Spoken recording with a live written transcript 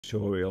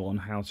Tutorial on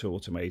how to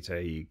automate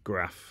a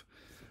graph.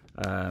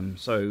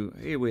 So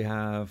here we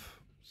have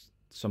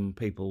some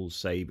people's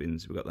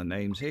savings. We've got the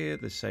names here,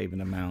 the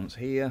saving amounts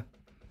here.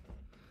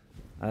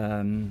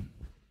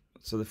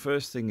 So the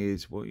first thing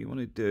is, what you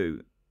want to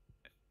do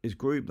is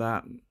group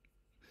that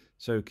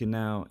so we can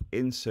now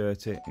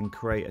insert it and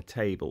create a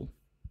table.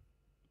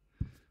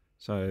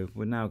 So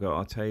we've now got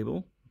our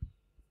table,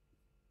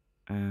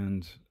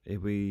 and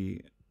if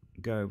we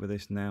go over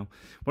this now,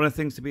 one of the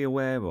things to be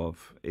aware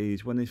of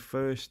is when it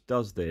first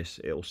does this,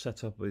 it'll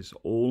set up as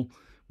all,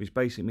 which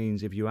basically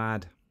means if you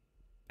add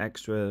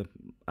extra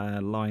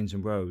lines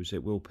and rows,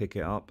 it will pick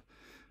it up.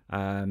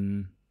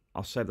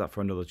 I'll save that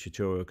for another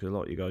tutorial because a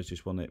lot of you guys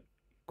just want it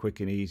quick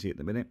and easy at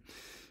the minute,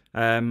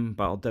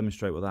 but I'll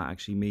demonstrate what that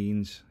actually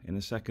means in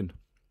a second.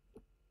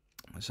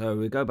 So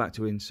we go back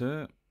to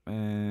insert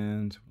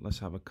and let's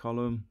have a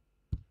column.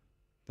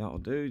 That'll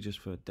do just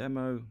for a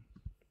demo,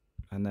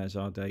 and there's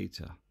our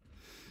data.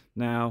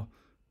 Now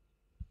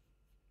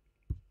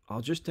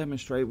I'll just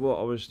demonstrate what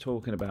I was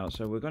talking about.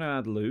 So we're going to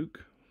add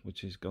Luke,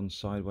 which has gone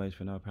sideways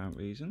for no apparent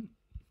reason.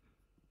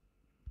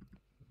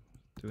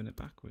 Doing it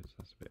backwards,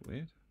 that's a bit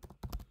weird.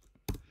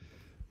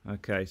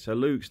 Okay, so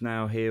Luke's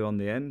now here on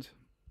the end,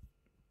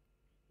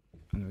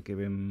 and we'll give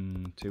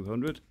him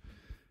 200.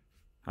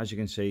 As you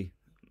can see,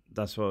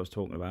 that's what I was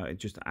talking about. It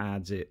just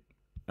adds it.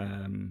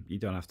 You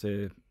don't have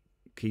to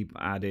keep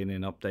adding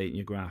and updating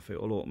your graph.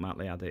 It will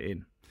automatically add it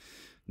in.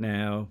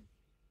 Now,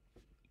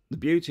 the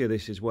beauty of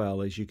this as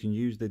well is you can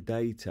use the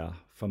data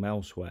from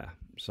elsewhere.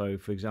 So,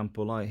 for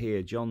example, like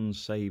here,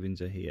 John's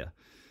savings are here,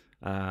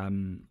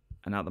 and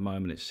at the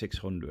moment it's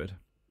 600.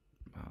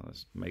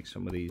 Let's make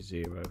some of these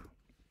 0,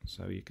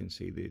 so you can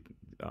see the.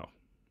 Oh,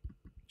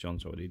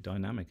 John's already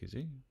dynamic, is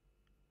he?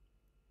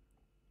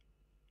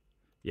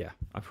 Yeah,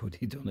 I've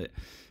already done it.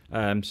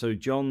 So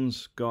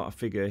John's got a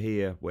figure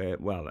here where,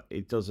 well,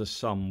 it does a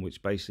sum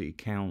which basically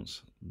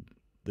counts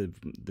the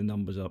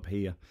numbers up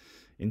here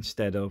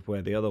instead of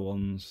where the other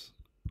ones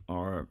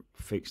are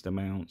fixed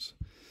amounts.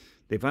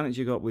 The advantage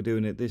you got with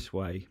doing it this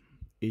way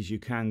is you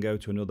can go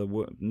to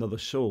another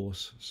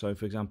source. So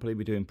for example, if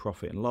you're doing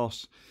profit and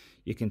loss,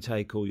 you can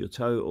take all your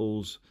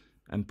totals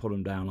and put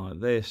them down like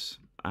this,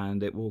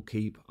 and it will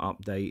keep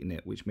updating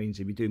it, which means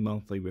if you do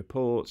monthly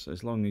reports,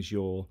 as long as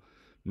your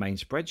main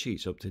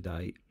spreadsheet's up to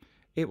date,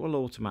 it will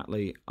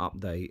automatically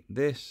update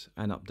this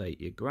and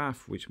update your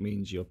graph, which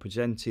means you're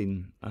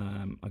presenting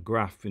a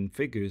graph in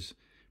figures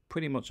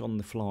pretty much on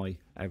the fly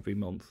every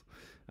month,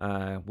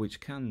 which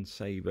can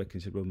save a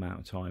considerable amount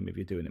of time if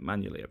you're doing it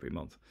manually every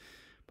month.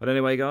 But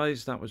anyway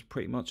guys, that was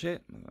pretty much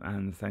it,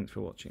 and thanks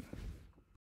for watching.